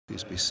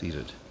Please be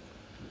seated.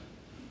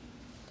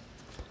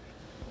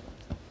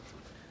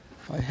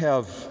 I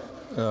have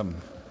a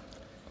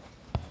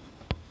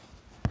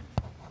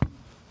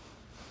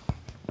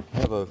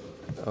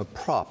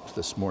prop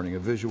this morning, a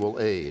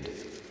visual aid,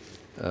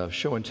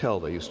 show and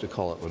tell they used to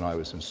call it when I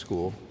was in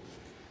school.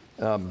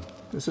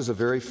 This is a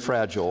very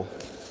fragile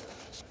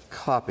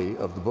copy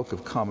of the Book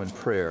of Common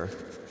Prayer.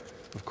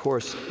 Of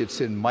course, it's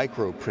in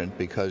microprint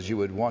because you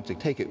would want to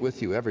take it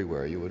with you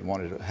everywhere. You would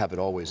want to have it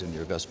always in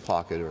your vest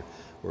pocket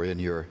or in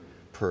your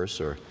purse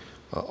or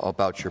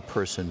about your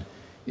person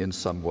in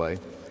some way.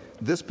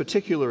 This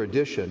particular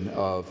edition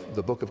of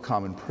the Book of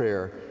Common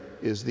Prayer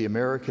is the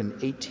American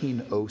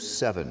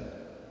 1807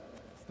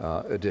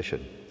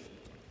 edition.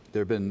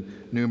 There have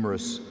been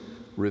numerous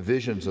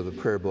revisions of the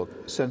prayer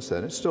book since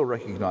then. It's still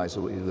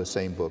recognizably the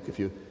same book. If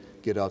you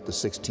get out the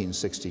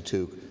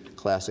 1662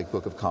 Classic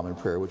Book of Common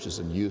Prayer, which is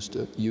in use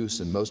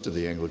in most of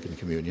the Anglican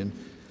Communion,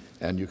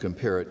 and you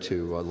compare it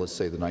to, let's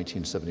say, the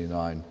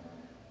 1979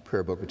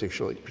 prayer book,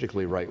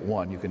 particularly Rite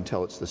 1, you can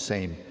tell it's the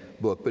same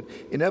book. But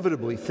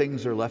inevitably,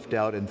 things are left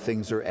out and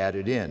things are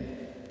added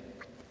in.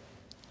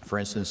 For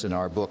instance, in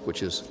our book,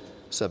 which is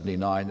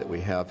 79 that we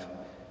have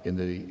in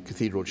the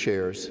cathedral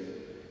chairs,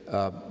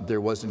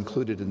 there was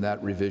included in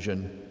that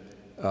revision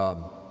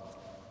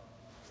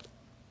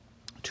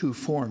 2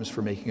 forms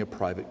for making a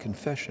private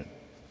confession.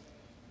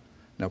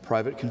 Now,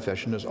 private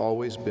confession has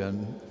always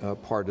been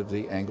part of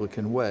the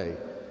Anglican way.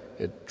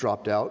 It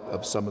dropped out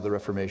of some of the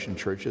Reformation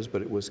churches,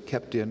 but it was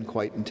kept in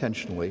quite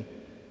intentionally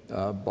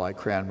by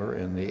Cranmer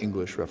in the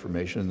English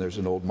Reformation. And there's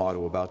an old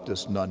motto about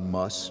this: none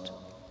must,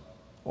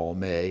 all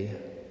may,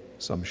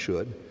 some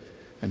should.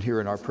 And here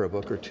in our prayer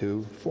book are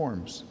 2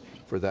 forms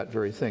for that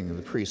very thing. And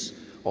the priests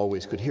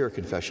always could hear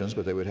confessions,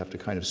 but they would have to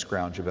kind of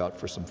scrounge about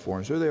for some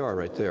forms. There they are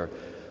right there.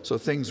 So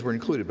things were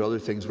included, but other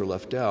things were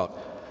left out.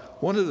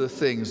 One of the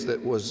things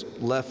that was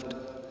left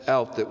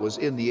out that was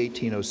in the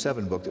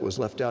 1807 book that was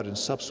left out in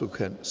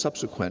subsequent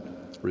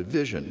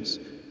revisions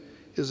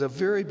is a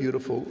very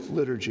beautiful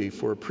liturgy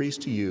for a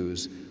priest to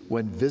use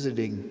when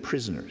visiting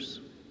prisoners.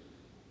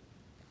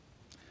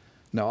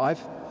 Now,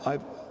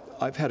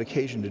 I've had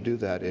occasion to do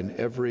that in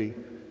every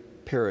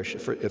parish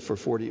for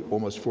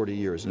almost 40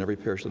 years. In every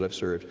parish that I've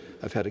served,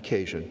 I've had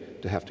occasion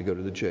to have to go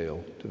to the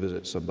jail to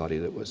visit somebody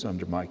that was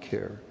under my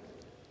care,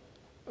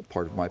 a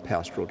part of my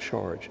pastoral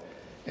charge.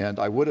 And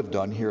I would have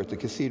done here at the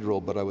cathedral,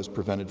 but I was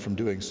prevented from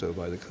doing so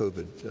by the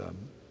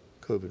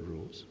COVID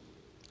rules.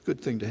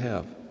 Good thing to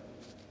have.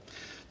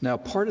 Now,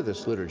 part of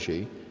this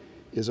liturgy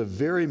is a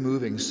very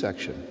moving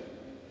section.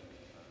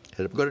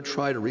 And I'm going to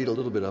try to read a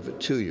little bit of it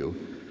to you.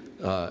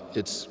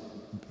 It's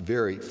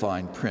very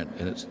fine print,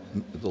 and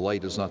the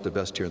light is not the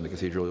best here in the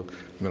cathedral. I'm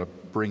going to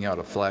bring out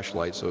a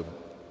flashlight, so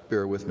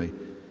bear with me.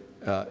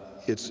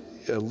 It's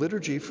a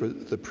liturgy for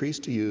the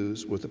priest to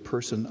use with a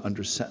person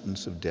under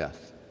sentence of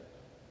death.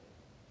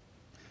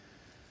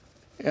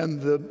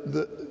 And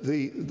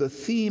the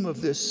theme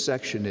of this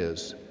section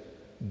is,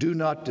 do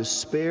not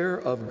despair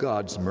of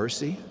God's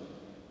mercy,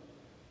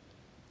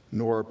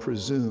 nor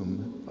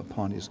presume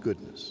upon his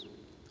goodness.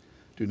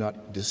 Do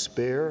not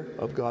despair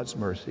of God's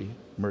mercy,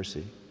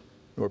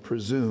 nor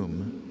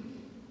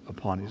presume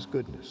upon his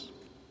goodness.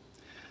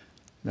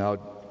 Now,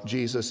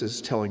 Jesus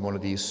is telling one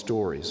of these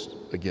stories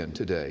again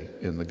today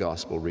in the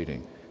gospel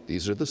reading.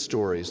 These are the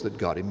stories that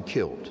got him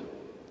killed,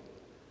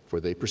 for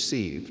they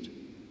perceived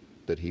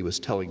that he was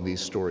telling these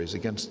stories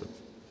against them.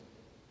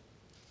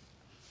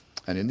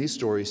 And in these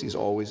stories, he's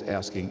always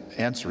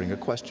answering a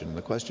question. And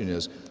the question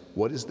is,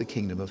 what is the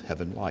kingdom of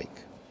heaven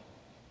like?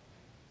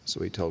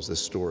 So he tells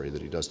this story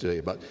that he does today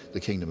about the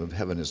kingdom of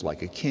heaven is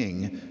like a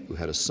king who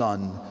had a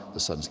son, the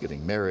son's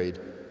getting married,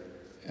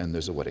 and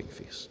there's a wedding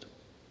feast.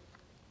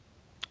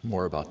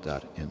 More about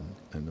that in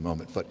a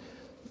moment. But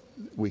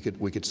we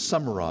could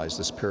summarize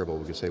this parable.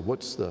 We could say,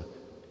 what's the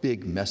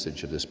big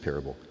message of this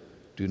parable?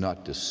 Do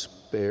not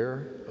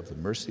despair of the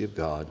mercy of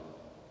God.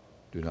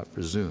 Do not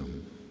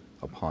presume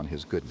upon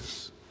his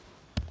goodness.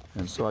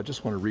 And so I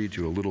just want to read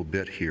you a little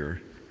bit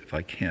here, if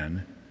I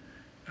can.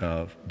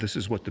 This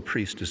is what the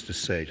priest is to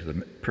say to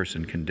the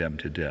person condemned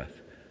to death.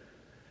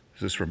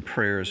 This is from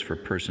Prayers for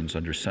Persons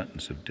Under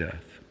Sentence of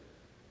Death.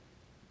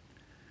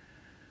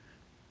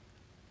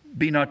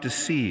 Be not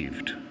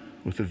deceived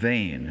with the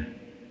vain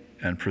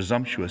and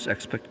presumptuous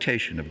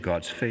expectation of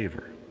God's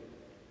favor,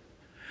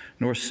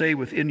 nor say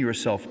within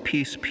yourself,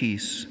 peace,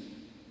 peace,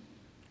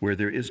 where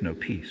there is no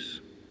peace.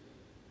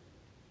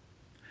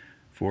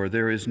 For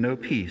there is no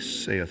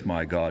peace, saith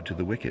my God, to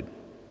the wicked.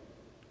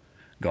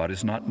 God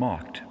is not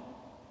mocked.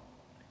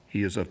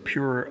 He is of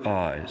purer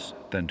eyes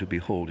than to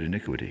behold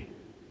iniquity.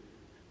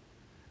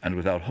 And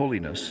without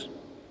holiness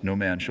no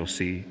man shall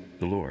see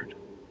the Lord.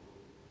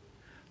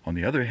 On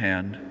the other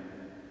hand,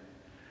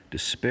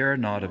 despair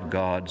not of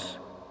God's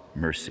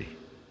mercy,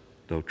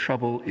 though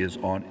trouble is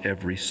on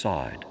every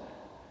side.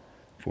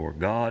 For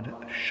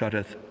God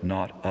shutteth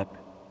not up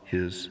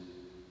his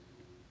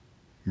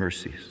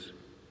mercies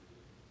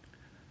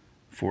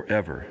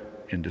forever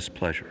in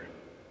displeasure,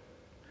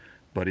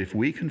 But if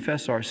we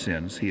confess our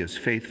sins, he is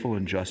faithful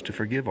and just to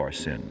forgive our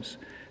sins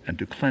and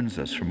to cleanse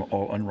us from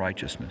all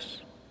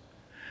unrighteousness.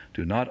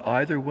 Do not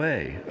either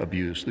way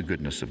abuse the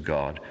goodness of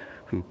God,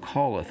 who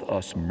calleth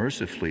us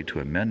mercifully to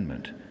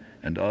amendment,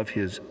 and of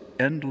his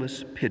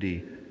endless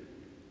pity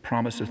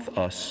promiseth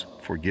us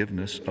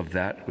forgiveness of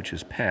that which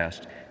is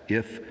past,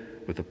 if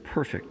with a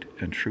perfect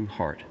and true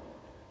heart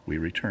we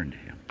return to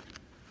him.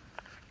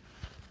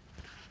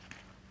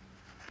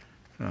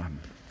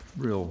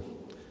 Real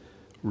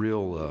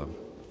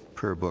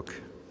prayer book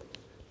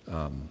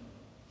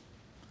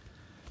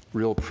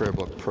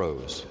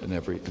prose in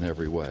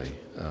every way.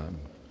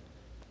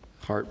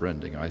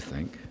 Heartrending, I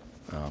think.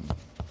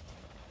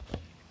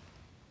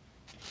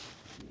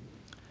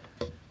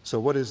 So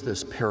what is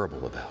this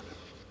parable about?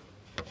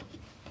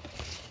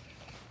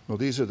 Well,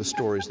 these are the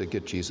stories that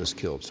get Jesus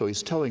killed. So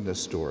he's telling this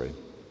story,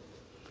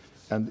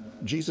 and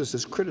Jesus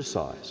is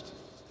criticized.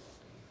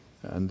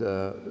 And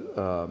there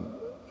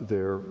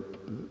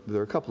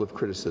are a couple of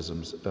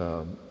criticisms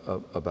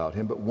about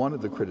him, but one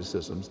of the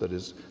criticisms that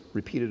is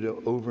repeated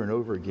over and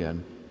over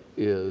again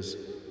is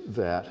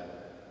that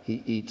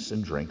he eats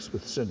and drinks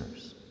with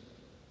sinners.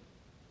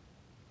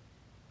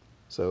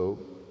 So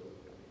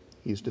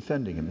he's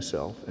defending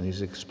himself, and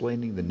he's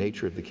explaining the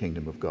nature of the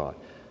kingdom of God.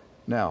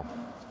 Now,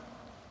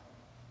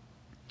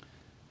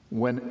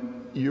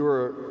 when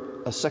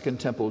you're a Second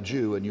Temple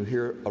Jew and you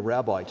hear a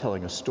rabbi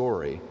telling a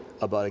story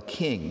about a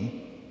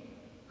king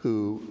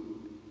who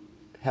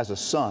has a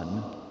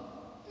son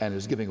and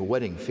is giving a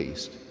wedding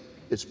feast,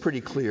 it's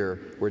pretty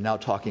clear we're now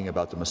talking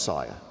about the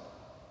Messiah.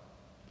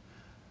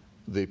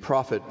 The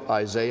prophet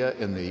Isaiah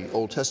in the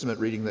Old Testament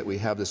reading that we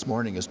have this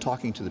morning is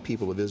talking to the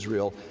people of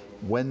Israel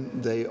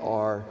when they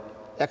are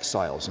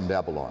exiles in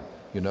Babylon.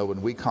 You know,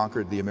 when we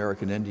conquered the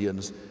American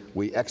Indians,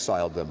 we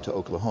exiled them to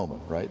Oklahoma,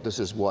 right? This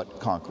is what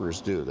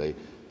conquerors do.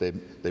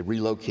 They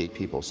relocate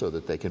people so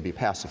that they can be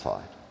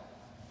pacified.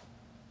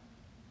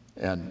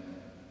 And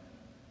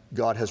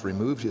God has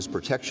removed his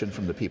protection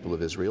from the people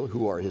of Israel,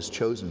 who are his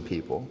chosen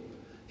people.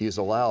 He has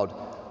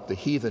allowed the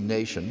heathen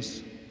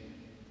nations,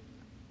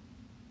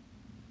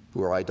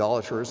 who are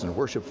idolaters and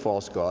worship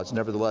false gods.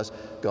 Nevertheless,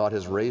 God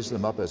has raised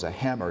them up as a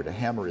hammer to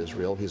hammer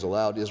Israel. He's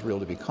allowed Israel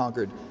to be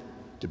conquered,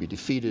 to be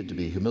defeated, to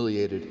be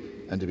humiliated,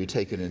 and to be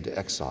taken into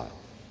exile.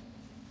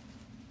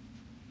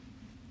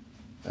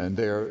 And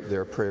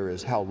their prayer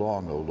is, how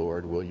long, O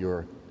Lord, will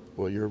your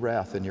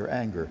wrath and your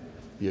anger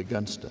be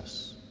against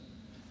us?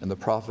 And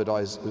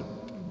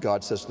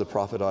God says to the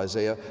prophet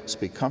Isaiah,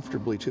 speak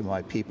comfortably to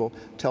my people,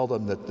 tell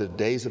them that the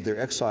days of their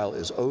exile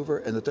is over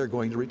and that they're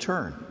going to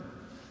return.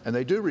 And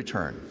they do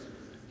return.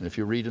 And if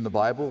you read in the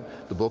Bible,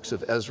 the books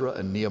of Ezra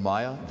and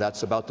Nehemiah,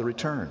 that's about the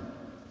return.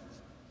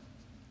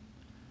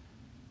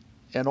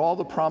 And all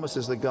the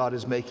promises that God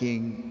is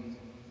making,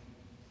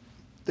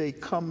 they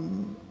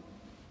come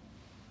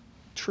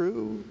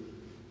true.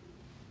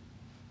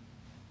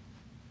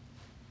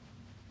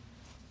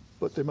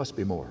 But there must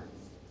be more.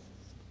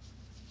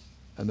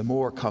 And the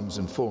more comes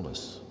in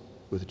fullness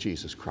with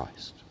Jesus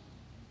Christ.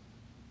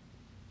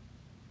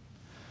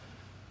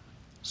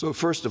 So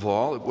first of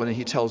all, when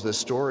he tells this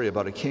story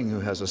about a king who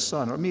has a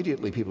son,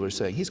 immediately people are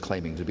saying he's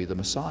claiming to be the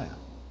Messiah.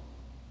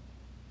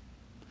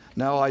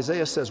 Now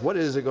Isaiah says, what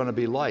is it going to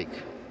be like?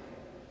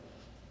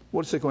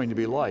 What's it going to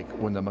be like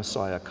when the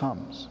Messiah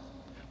comes?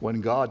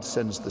 When God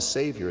sends the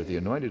Savior, the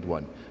Anointed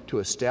One, to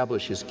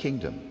establish his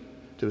kingdom,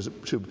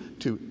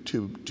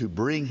 to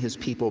bring his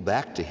people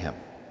back to him.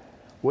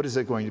 What is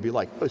it going to be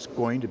like? It's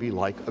going to be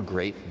like a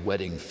great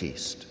wedding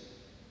feast.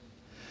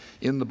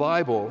 In the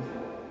Bible,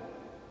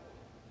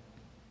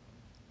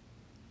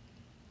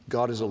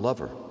 God is a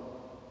lover,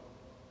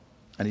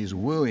 and he's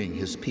wooing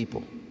his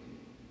people.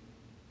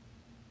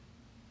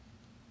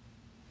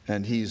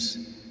 And he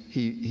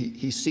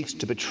seeks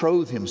to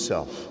betroth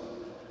himself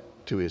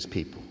to his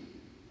people.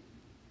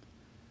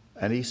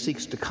 And he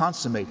seeks to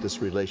consummate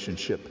this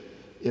relationship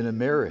in a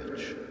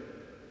marriage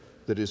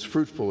that is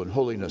fruitful in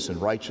holiness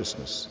and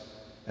righteousness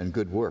and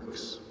good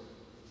works.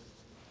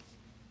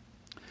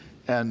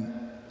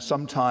 And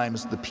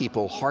sometimes the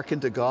people hearken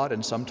to God,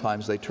 and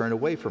sometimes they turn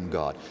away from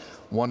God.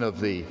 One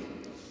of the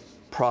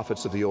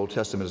prophets of the Old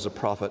Testament is a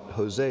prophet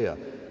Hosea.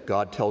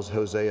 God tells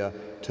Hosea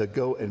to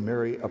go and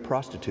marry a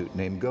prostitute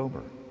named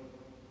Gomer.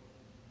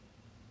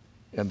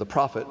 And the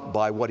prophet,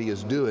 by what he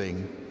is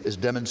doing, is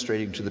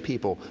demonstrating to the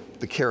people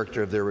the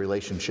character of their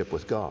relationship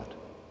with God.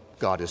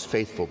 God is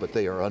faithful, but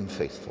they are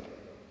unfaithful.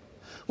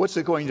 What's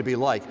it going to be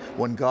like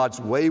when God's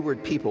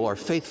wayward people are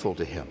faithful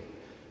to him?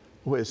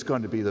 Well, it's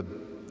going to be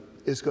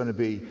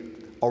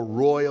a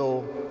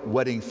royal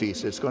wedding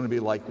feast. It's going to be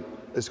like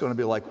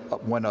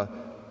when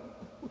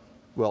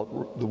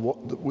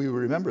we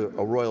remember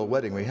a royal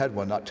wedding. We had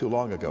one not too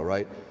long ago,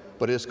 right?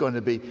 But it's going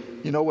to be,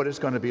 you know what it's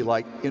going to be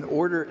like?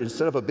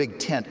 Instead of a big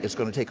tent, it's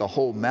going to take a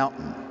whole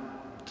mountain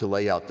to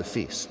lay out the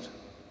feast.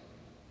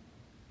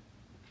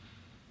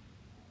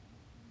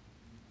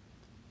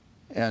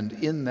 And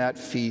in that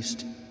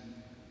feast,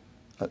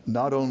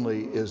 not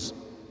only is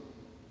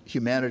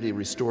humanity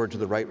restored to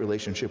the right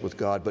relationship with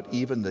God, but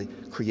even the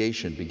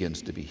creation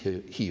begins to be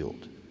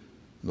healed.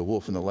 The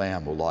wolf and the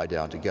lamb will lie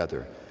down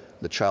together.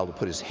 The child will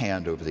put his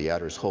hand over the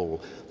adder's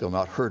hole. They'll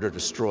not hurt or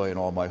destroy in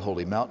all my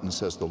holy mountain,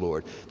 says the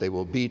Lord. They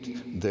will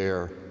beat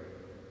their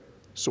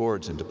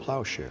swords into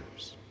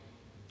plowshares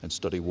and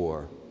study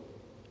war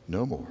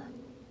no more.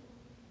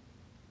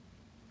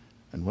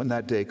 And when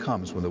that day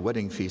comes, when the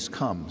wedding feast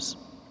comes,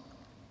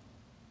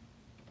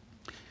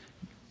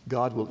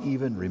 God will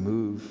even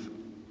remove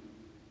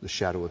the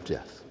shadow of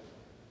death.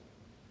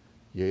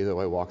 Yea,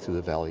 though I walk through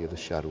the valley of the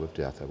shadow of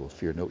death, I will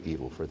fear no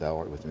evil, for thou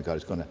art with me. God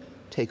is going to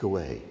take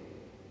away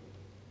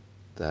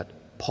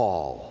that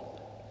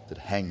pall that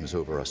hangs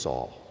over us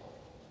all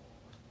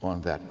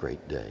on that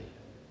great day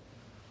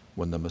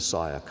when the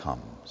Messiah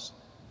comes,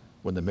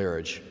 when the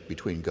marriage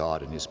between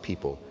God and his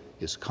people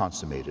is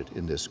consummated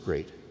in this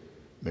great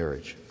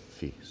marriage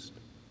feast.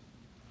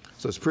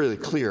 So it's pretty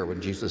clear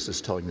when Jesus is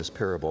telling this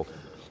parable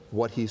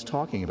what he's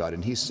talking about.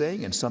 And he's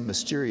saying in some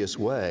mysterious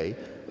way,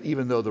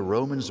 even though the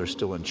Romans are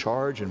still in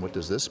charge, and what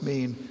does this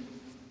mean?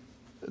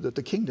 That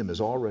the kingdom is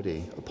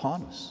already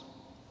upon us.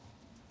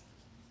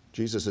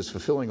 Jesus is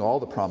fulfilling all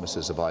the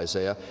promises of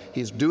Isaiah.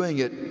 He's doing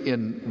it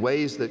in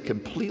ways that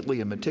completely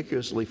and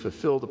meticulously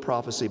fulfill the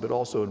prophecy, but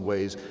also in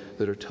ways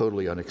that are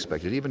totally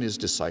unexpected. Even his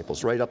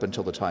disciples, right up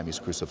until the time he's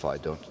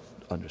crucified, don't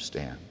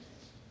understand.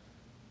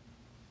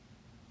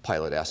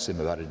 Pilate asks him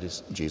about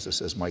it. Jesus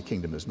says, my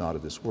kingdom is not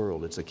of this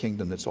world. It's a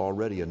kingdom that's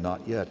already and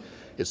not yet.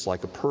 It's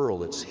like a pearl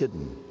that's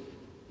hidden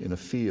in a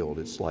field.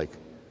 It's like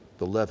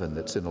the leaven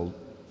that's in a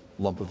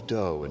lump of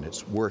dough and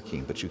it's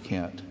working, but you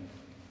can't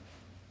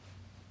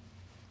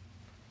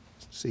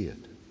see it.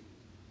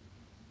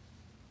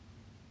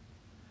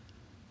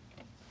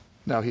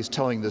 Now he's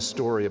telling this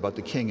story about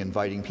the king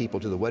inviting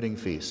people to the wedding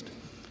feast.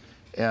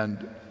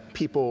 And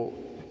people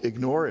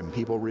ignore him,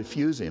 people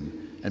refuse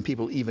him, and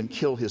people even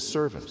kill his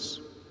servants.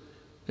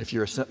 If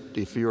you're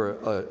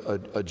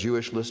a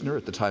Jewish listener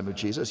at the time of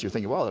Jesus, you're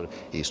thinking, well,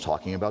 he's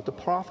talking about the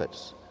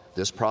prophets.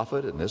 This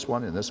prophet and this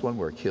one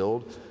were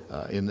killed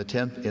in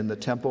the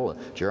temple.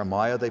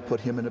 Jeremiah, they put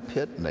him in a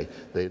pit, and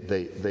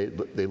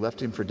they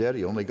left him for dead.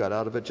 He only got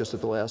out of it just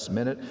at the last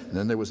minute. And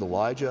then there was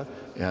Elijah,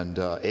 and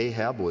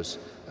Ahab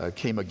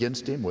came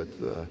against him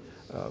with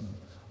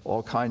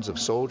all kinds of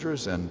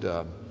soldiers. And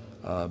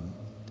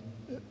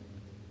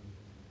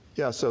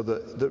so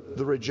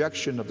the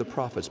rejection of the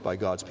prophets by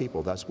God's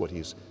people, that's what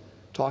he's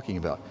talking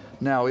about.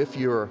 Now, if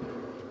you're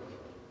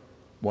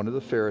one of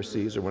the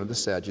Pharisees or one of the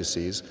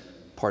Sadducees,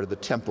 part of the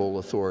temple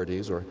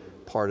authorities or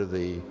part of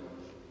the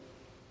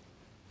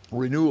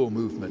renewal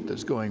movement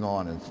that's going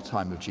on at the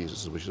time of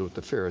Jesus, which is what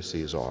the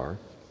Pharisees are,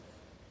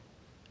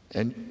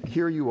 and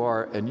here you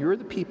are, and you're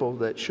the people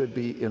that should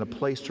be in a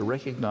place to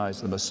recognize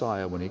the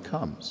Messiah when he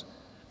comes,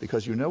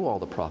 because you know all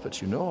the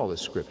prophets, you know all the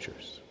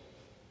scriptures.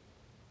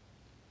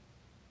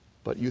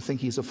 But you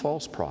think he's a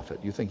false prophet.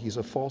 You think he's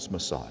a false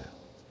Messiah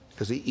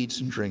because he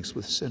eats and drinks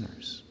with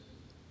sinners.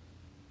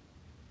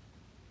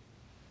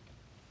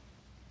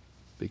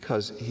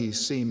 Because he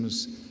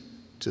seems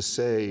to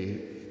say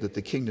that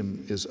the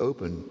kingdom is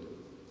open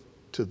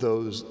to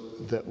those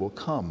that will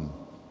come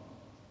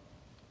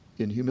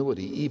in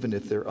humility, even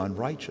if they're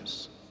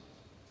unrighteous.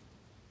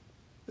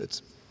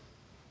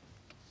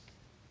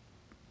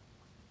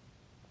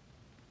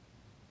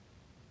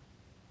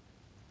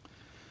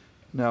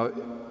 Now,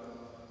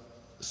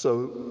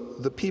 so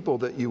the people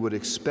that you would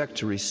expect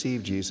to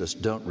receive Jesus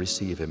don't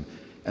receive him.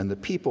 And the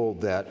people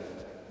that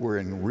were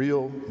in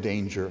real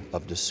danger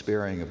of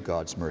despairing of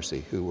God's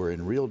mercy, who were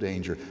in real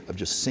danger of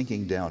just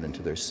sinking down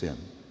into their sin.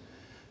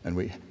 And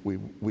we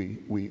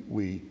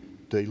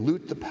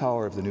dilute the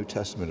power of the New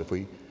Testament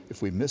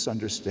if we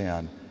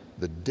misunderstand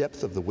the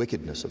depth of the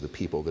wickedness of the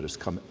people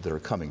that are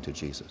coming to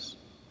Jesus.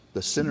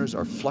 The sinners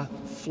are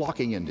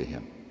flocking into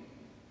him.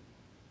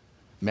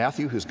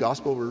 Matthew, whose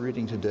gospel we're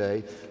reading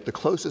today, the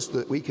closest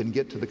that we can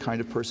get to the kind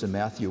of person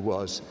Matthew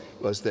was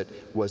that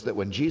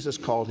when Jesus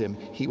called him,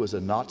 he was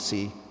a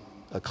Nazi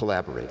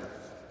collaborator.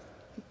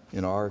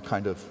 In our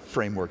kind of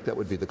framework, that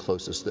would be the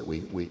closest that we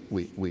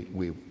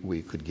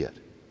could get.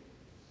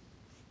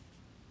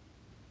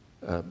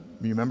 You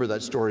remember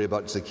that story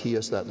about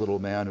Zacchaeus, that little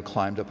man who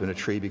climbed up in a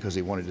tree because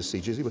he wanted to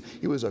see Jesus?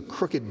 He was a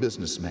crooked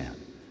businessman,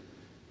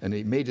 and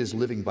he made his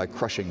living by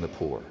crushing the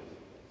poor.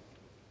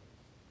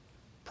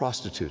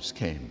 Prostitutes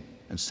came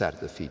and sat at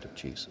the feet of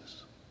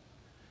Jesus.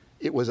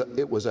 It was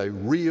a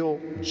real,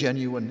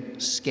 genuine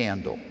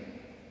scandal.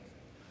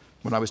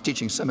 When I was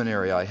teaching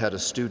seminary, I had a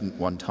student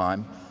one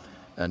time,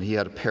 and he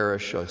had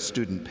a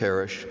student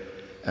parish,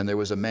 and there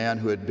was a man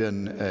who had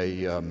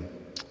been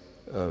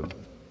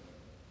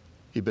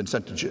he'd been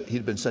sent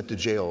to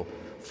jail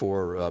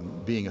for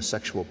being a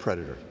sexual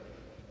predator.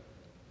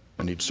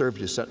 And he'd served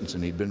his sentence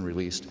and he'd been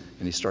released,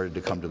 and he started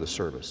to come to the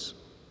service.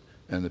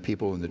 And the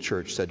people in the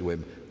church said to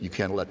him, "You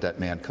can't let that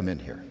man come in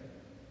here."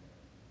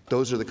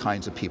 Those are the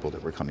kinds of people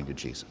that were coming to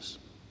Jesus.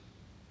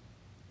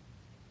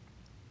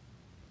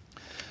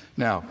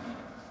 Now,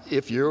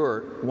 if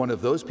you're one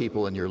of those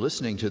people and you're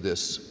listening to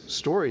this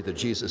story that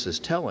Jesus is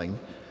telling,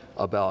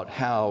 about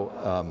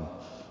how,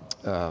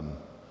 the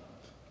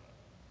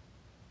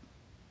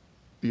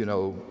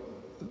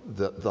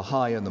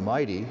high and the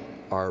mighty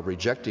are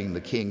rejecting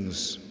the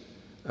king's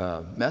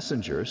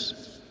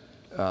messengers,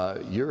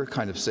 you're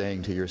kind of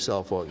saying to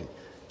yourself, well,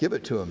 give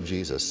it to him,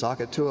 Jesus, sock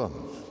it to him,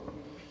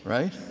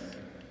 right?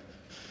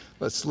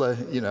 Let's let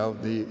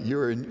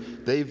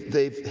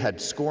they've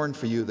had scorn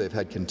for you, they've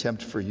had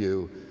contempt for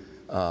you,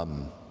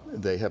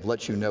 they have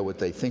let you know what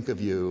they think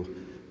of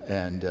you,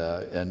 and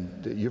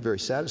you're very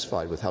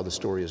satisfied with how the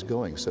story is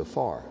going so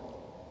far.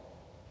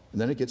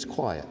 And then it gets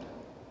quiet.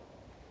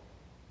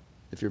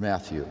 If you're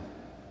Matthew,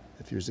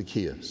 if you're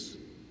Zacchaeus,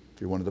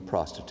 if you're one of the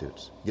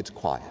prostitutes, it gets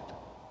quiet.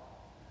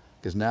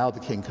 Because now the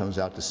king comes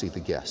out to see the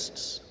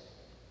guests.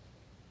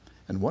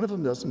 And one of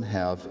them doesn't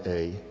have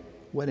a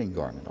wedding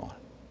garment on.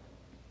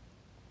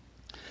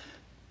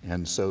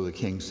 And so the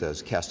king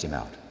says, cast him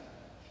out.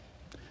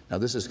 Now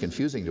this is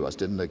confusing to us.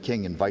 Didn't the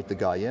king invite the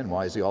guy in?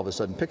 Why is he all of a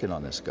sudden picking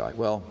on this guy?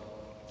 Well,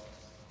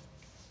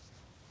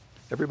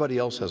 everybody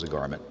else has a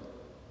garment.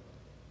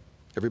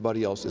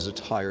 Everybody else is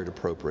attired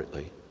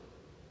appropriately.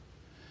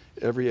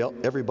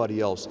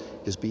 Everybody else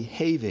is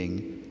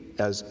behaving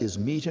as is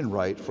meet and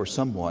right for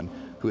someone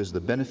who is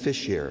the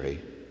beneficiary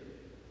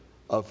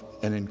of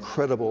an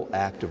incredible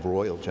act of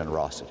royal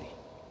generosity.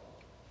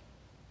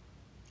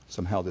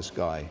 Somehow this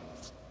guy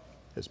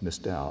has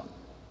missed out.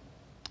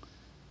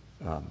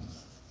 The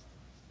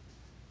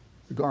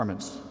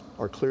garments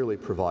are clearly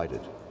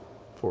provided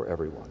for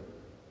everyone.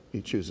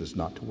 He chooses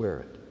not to wear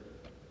it.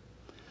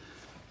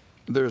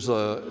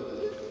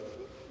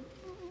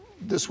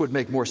 This would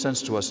make more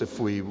sense to us if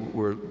we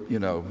were,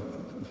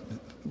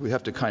 we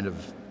have to kind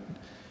of,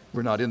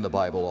 we're not in the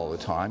Bible all the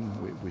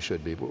time. We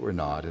should be, but we're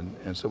not.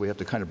 And so we have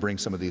to kind of bring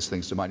some of these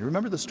things to mind.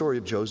 Remember the story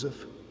of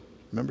Joseph?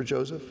 Remember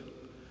Joseph?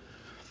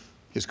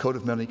 His coat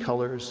of many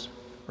colors,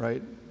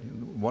 right?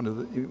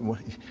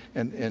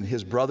 And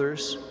his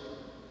brothers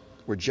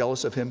were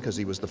jealous of him because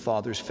he was the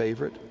father's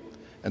favorite,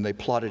 and they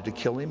plotted to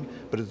kill him.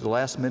 But at the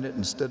last minute,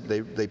 instead,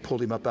 they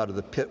pulled him up out of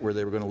the pit where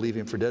they were going to leave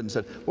him for dead and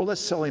said, well,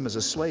 let's sell him as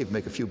a slave,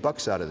 make a few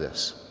bucks out of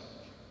this.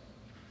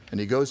 And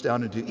he goes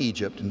down into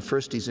Egypt, and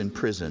first he's in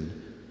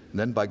prison, and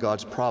then by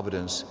God's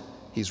providence,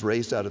 he's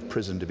raised out of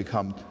prison to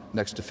become,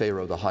 next to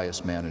Pharaoh, the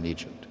highest man in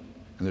Egypt.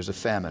 And there's a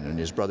famine, and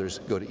his brothers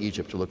go to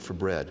Egypt to look for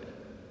bread,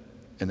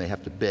 and they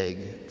have to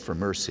beg for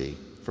mercy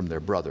from their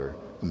brother,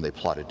 whom they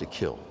plotted to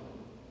kill.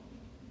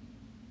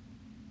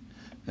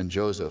 And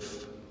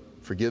Joseph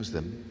forgives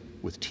them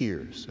with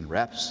tears and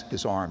wraps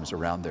his arms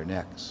around their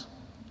necks.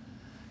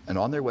 And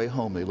on their way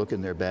home, they look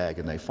in their bag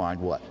and they find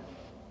what?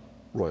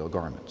 Royal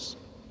garments.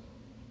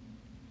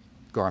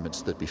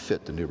 Garments that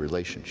befit the new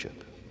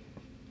relationship.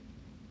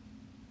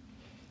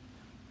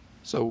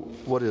 So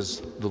what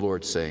is the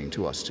Lord saying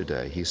to us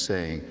today? He's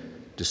saying,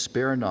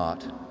 despair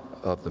not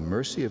of the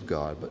mercy of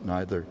God, but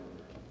neither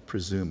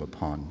presume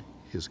upon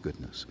his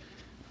goodness.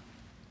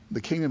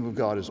 The kingdom of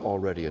God is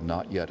already and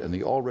not yet, and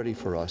the already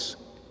for us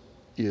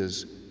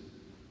is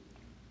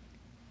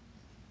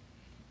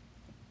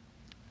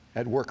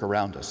at work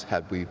around us,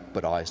 had we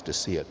but eyes to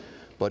see it.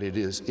 But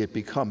it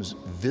becomes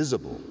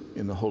visible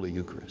in the Holy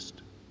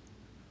Eucharist.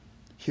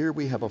 Here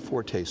we have a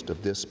foretaste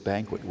of this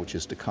banquet which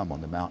is to come on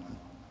the mountain.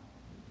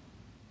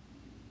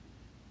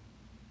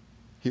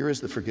 Here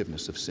is the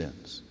forgiveness of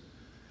sins.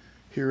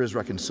 Here is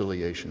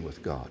reconciliation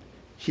with God.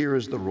 Here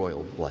is the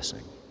royal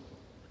blessing.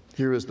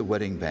 Here is the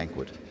wedding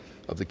banquet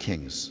of the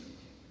King's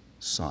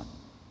Son.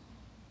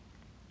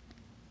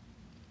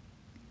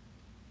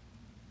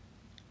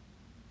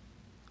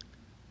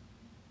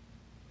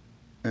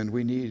 And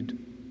we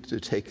need to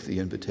take the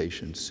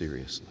invitation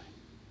seriously.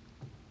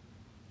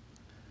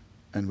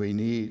 And we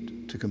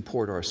need to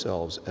comport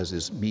ourselves as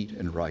is meet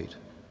and right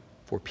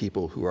for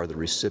people who are the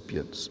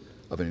recipients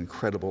of an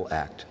incredible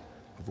act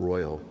of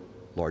royal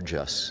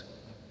largesse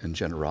and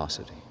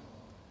generosity.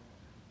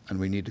 And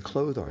we need to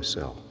clothe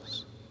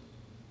ourselves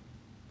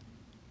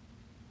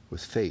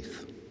with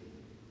faith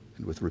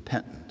and with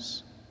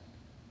repentance.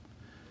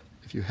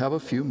 If you have a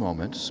few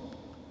moments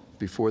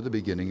before the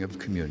beginning of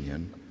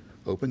communion,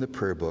 open the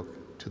prayer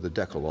book to the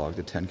Decalogue,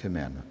 the Ten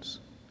Commandments,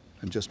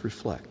 and just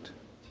reflect.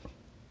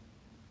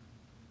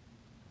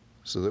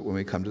 So that when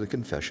we come to the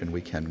confession,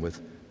 we can,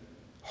 with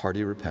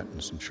hearty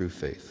repentance and true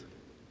faith,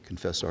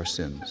 confess our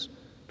sins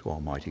to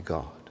Almighty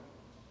God.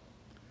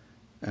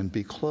 And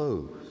be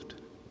clothed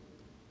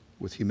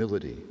with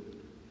humility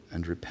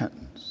and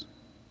repentance,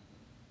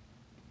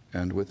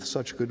 and with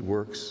such good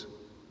works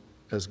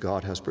as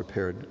God has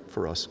prepared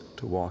for us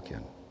to walk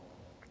in,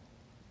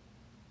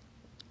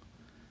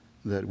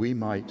 that we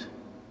might,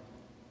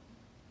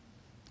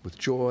 with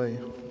joy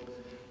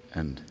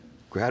and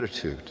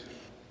gratitude,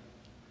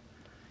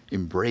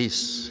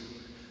 embrace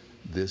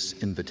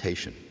this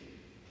invitation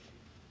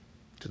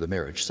to the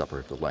marriage supper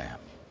of the Lamb.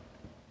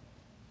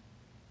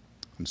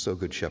 And so,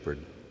 Good Shepherd,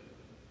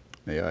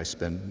 may I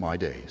spend my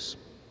days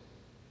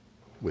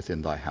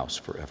within thy house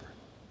forever.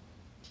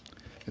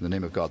 In the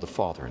name of God the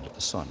Father, and of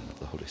the Son, and of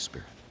the Holy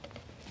Spirit.